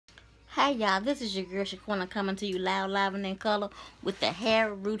Hi y'all, this is your girl Shaquana coming to you loud, live, and in color with the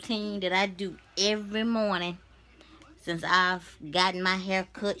hair routine that I do every morning since I've gotten my hair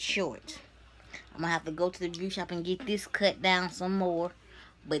cut short. I'm gonna have to go to the beauty shop and get this cut down some more.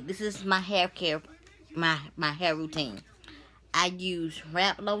 But this is my hair care, my hair routine. I use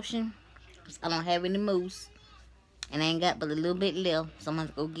wrap lotion because I don't have any mousse and I ain't got but a little bit left, so I'm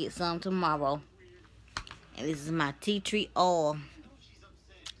gonna go get some tomorrow. And this is my tea tree oil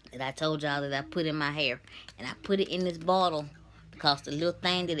that I told y'all that I put in my hair. And I put it in this bottle because the little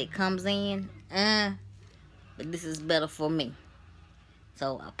thing that it comes in, but this is better for me.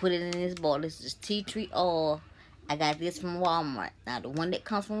 So I put it in this bottle. This is tea tree oil. I got this from Walmart. Now the one that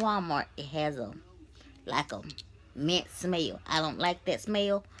comes from Walmart, it has like a mint smell. I don't like that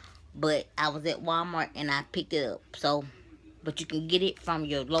smell, but I was at Walmart and I picked it up. So, but you can get it from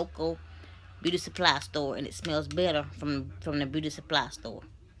your local beauty supply store, and it smells better from the beauty supply store.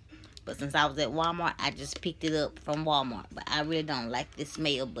 But since I was at Walmart, I just picked it up from Walmart. But I really don't like this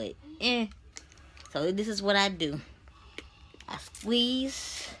smell, but So this is what I do. I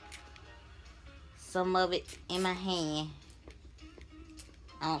squeeze some of it in my hand.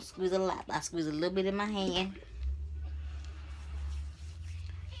 I don't squeeze a lot, but I squeeze a little bit in my hand.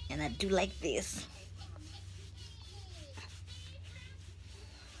 And I do like this.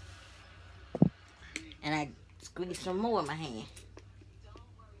 And I squeeze some more in my hand.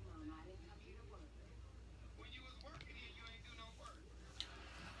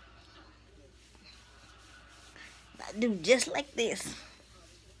 I do just like this.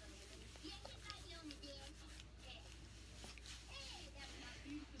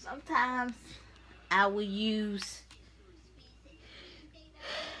 Sometimes I will use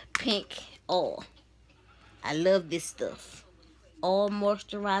pink oil. I love this stuff. All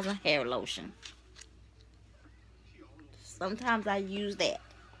moisturizing hair lotion. Sometimes I use that.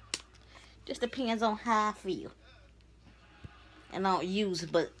 Just depends on how I feel. And I don't use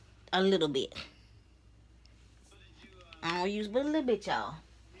but a little bit. I don't use but a little bit, y'all.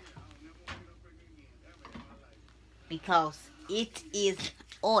 Because it is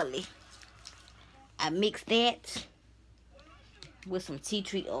oily. I mix that with some tea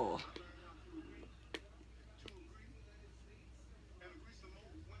tree oil.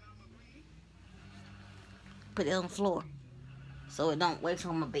 Put it on the floor so it don't waste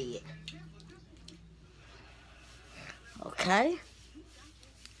on my bed. Okay.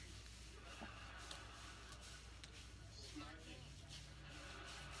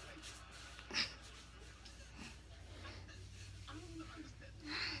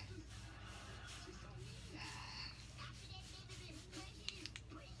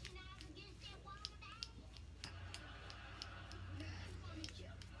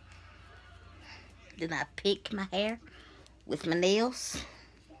 Then I pick my hair with my nails.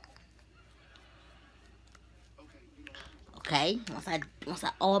 Okay, once I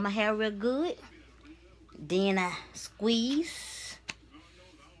oil my hair real good, then I squeeze.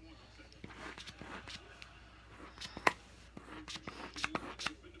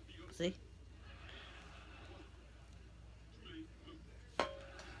 See?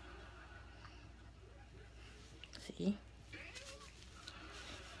 See?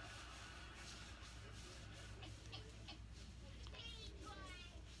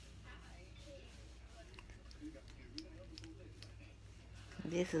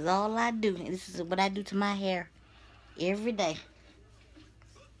 This is all I do. This is what I do to my hair every day.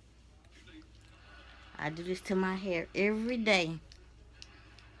 I do this to my hair every day.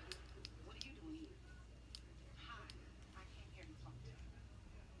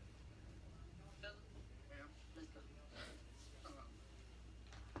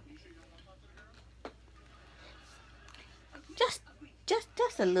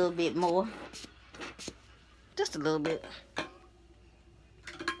 Just a little bit more. Just a little bit.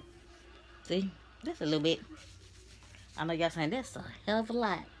 See? Just a little bit. I know y'all saying that's a hell of a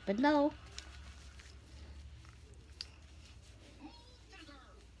lot, but no.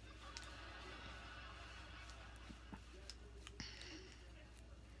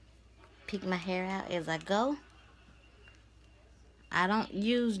 Pick my hair out as I go. I don't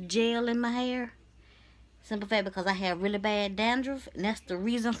use gel in my hair. Simple fact, because I have really bad dandruff, and that's the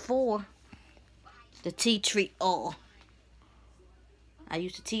reason for the tea tree oil. I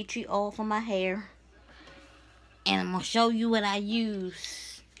use the tea tree oil for my hair. And I'm going to show you what I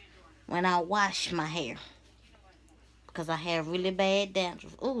use when I wash my hair. Because I have really bad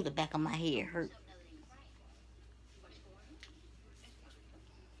dandruff. Ooh, the back of my hair hurt.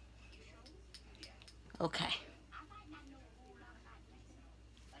 Okay.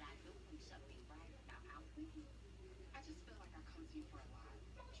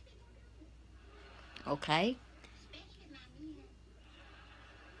 Okay?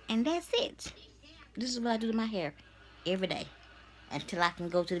 And that's it. This is what I do to my hair every day until I can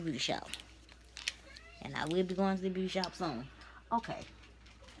go to the beauty shop. And I will be going to the beauty shop soon. Okay.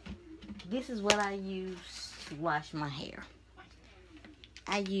 This is what I use to wash my hair.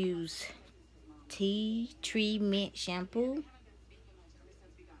 I use tea tree mint shampoo.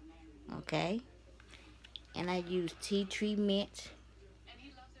 Okay. And I use tea tree mint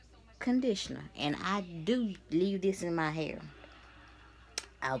conditioner. And I do leave this in my hair.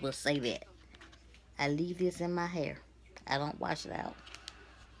 I will say that. I leave this in my hair. I don't wash it out.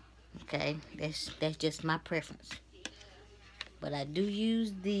 Okay, that's just my preference. But I do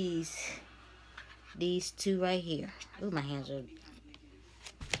use these two right here. Ooh, my hands are.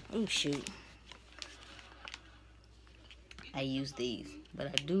 Ooh, shoot. I use these, but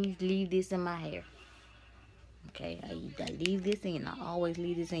I do leave this in my hair. Okay, I leave this in. I always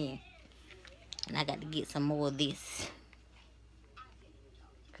leave this in. And I got to get some more of this.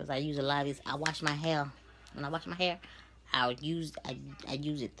 Because I use a lot of this. I wash my hair. When I wash my hair, I use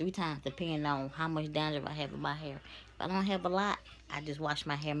it 3 times depending on how much dandruff I have in my hair. If I don't have a lot, I just wash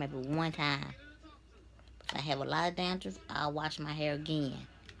my hair maybe 1 time. If I have a lot of dandruff, I'll wash my hair again.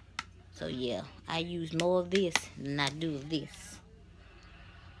 So yeah, I use more of this than I do of this.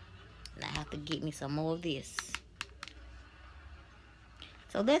 And I have to get me some more of this.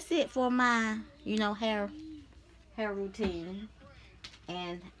 So that's it for my, hair routine.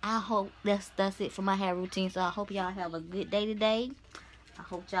 And I hope that's it for my hair routine. So I hope y'all have a good day today. I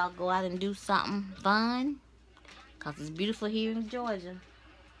hope y'all go out and do something fun, because it's beautiful here in Georgia.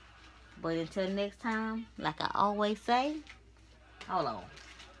 But until next time, like I always say, hold on.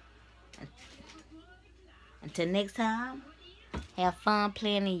 Until next time, have fun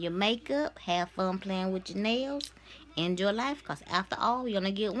playing in your makeup. Have fun playing with your nails. Enjoy life, because after all, you're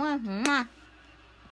going to get one. Mwah.